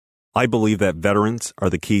I believe that veterans are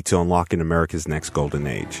the key to unlocking America's next golden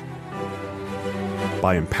age.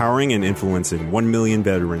 By empowering and influencing 1 million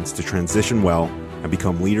veterans to transition well and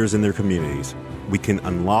become leaders in their communities, we can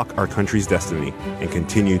unlock our country's destiny and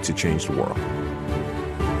continue to change the world.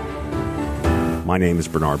 My name is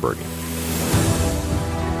Bernard Bergen.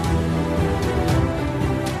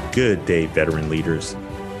 Good day, veteran leaders.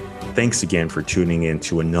 Thanks again for tuning in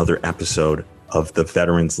to another episode of the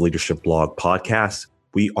Veterans Leadership Blog podcast.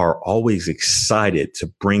 We are always excited to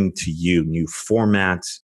bring to you new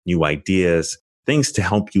formats, new ideas, things to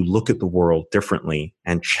help you look at the world differently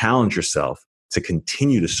and challenge yourself to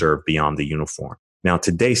continue to serve beyond the uniform. Now,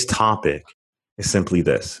 today's topic is simply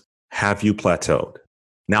this: have you plateaued?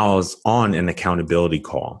 Now, I was on an accountability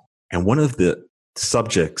call, and one of the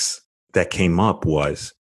subjects that came up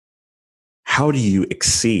was, how do you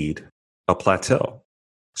exceed a plateau?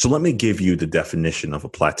 So let me give you the definition of a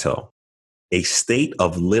plateau: a state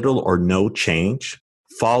of little or no change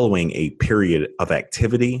following a period of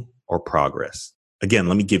activity or progress. Again,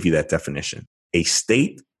 let me give you that definition: a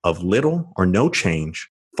state of little or no change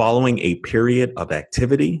following a period of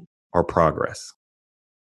activity or progress.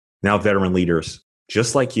 Now, veteran leaders,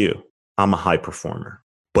 just like you, I'm a high performer.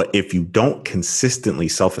 But if you don't consistently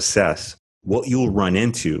self-assess, what you'll run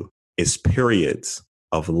into is periods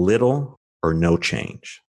of little or no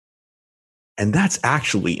change. And that's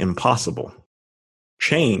actually impossible.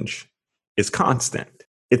 Change is constant.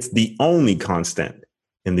 It's the only constant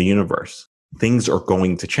in the universe. Things are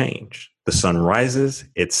going to change. The sun rises,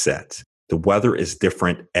 it sets. The weather is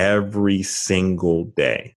different every single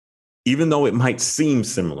day. Even though it might seem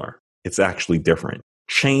similar, it's actually different.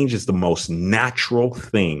 Change is the most natural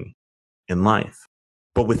thing in life.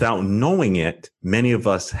 But without knowing it, many of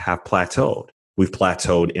us have plateaued. We've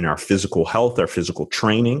plateaued in our physical health, our physical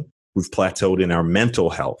training. We've plateaued in our mental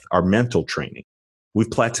health, our mental training. We've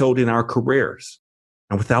plateaued in our careers.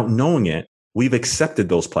 And without knowing it, we've accepted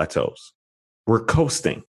those plateaus. We're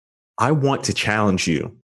coasting. I want to challenge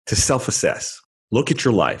you to self-assess. Look at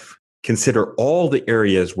your life. Consider all the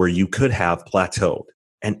areas where you could have plateaued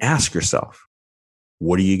and ask yourself,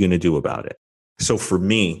 what are you going to do about it? So for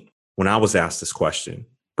me, when I was asked this question,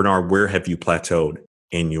 Bernard, where have you plateaued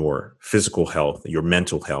in your physical health, your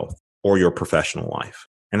mental health, or your professional life?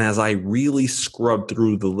 And as I really scrubbed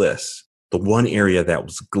through the list, the one area that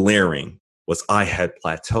was glaring was I had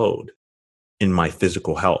plateaued in my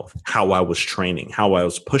physical health, how I was training, how I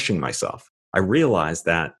was pushing myself. I realized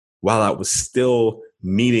that while I was still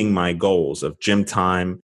meeting my goals of gym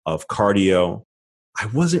time, of cardio, I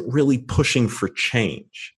wasn't really pushing for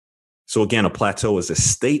change. So again, a plateau is a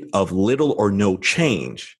state of little or no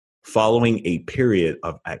change following a period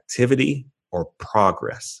of activity or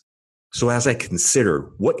progress. So as I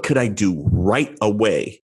considered, what could I do right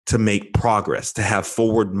away to make progress, to have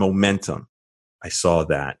forward momentum, I saw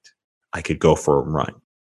that I could go for a run.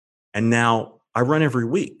 And now I run every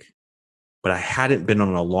week, but I hadn't been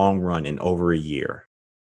on a long run in over a year.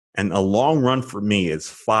 And a long run for me is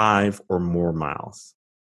 5 or more miles.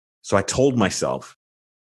 So I told myself,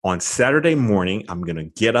 on Saturday morning, I'm going to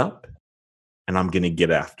get up and I'm going to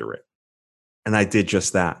get after it. And I did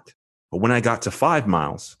just that. But when I got to 5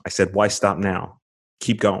 miles, I said, why stop now?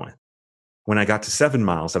 Keep going. When I got to 7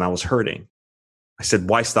 miles and I was hurting, I said,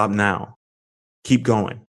 why stop now? Keep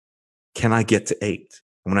going. Can I get to 8?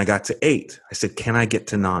 And when I got to 8, I said, can I get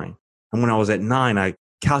to 9? And when I was at 9, I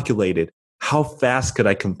calculated how fast could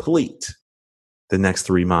I complete the next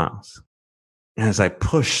 3 miles. And as I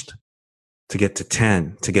pushed to get to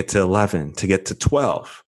 10, to get to 11, to get to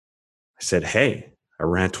 12, I said, hey, I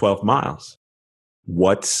ran 12 miles.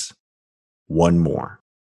 What's one more?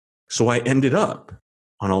 So I ended up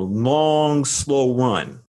on a long, slow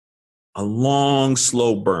run, a long,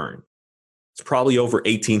 slow burn. It's probably over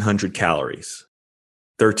 1,800 calories,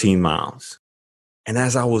 13 miles. And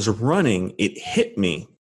as I was running, it hit me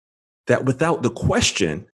that without the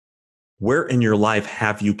question, where in your life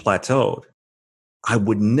have you plateaued? I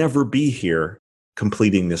would never be here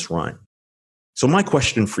completing this run. So my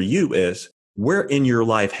question for you is, where in your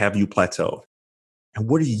life have you plateaued? And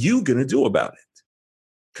what are you going to do about it?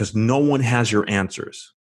 Because no one has your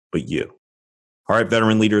answers but you. All right,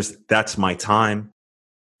 veteran leaders, that's my time.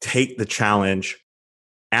 Take the challenge.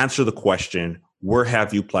 Answer the question, where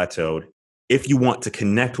have you plateaued? If you want to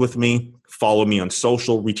connect with me, follow me on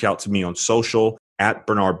social, reach out to me on social at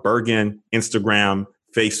Bernard Bergen, Instagram,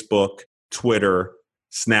 Facebook, Twitter,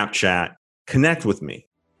 Snapchat. Connect with me.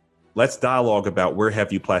 Let's dialogue about where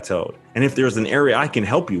have you plateaued. And if there's an area I can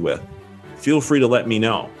help you with, feel free to let me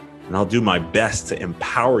know. And I'll do my best to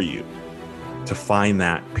empower you to find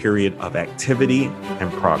that period of activity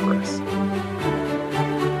and progress.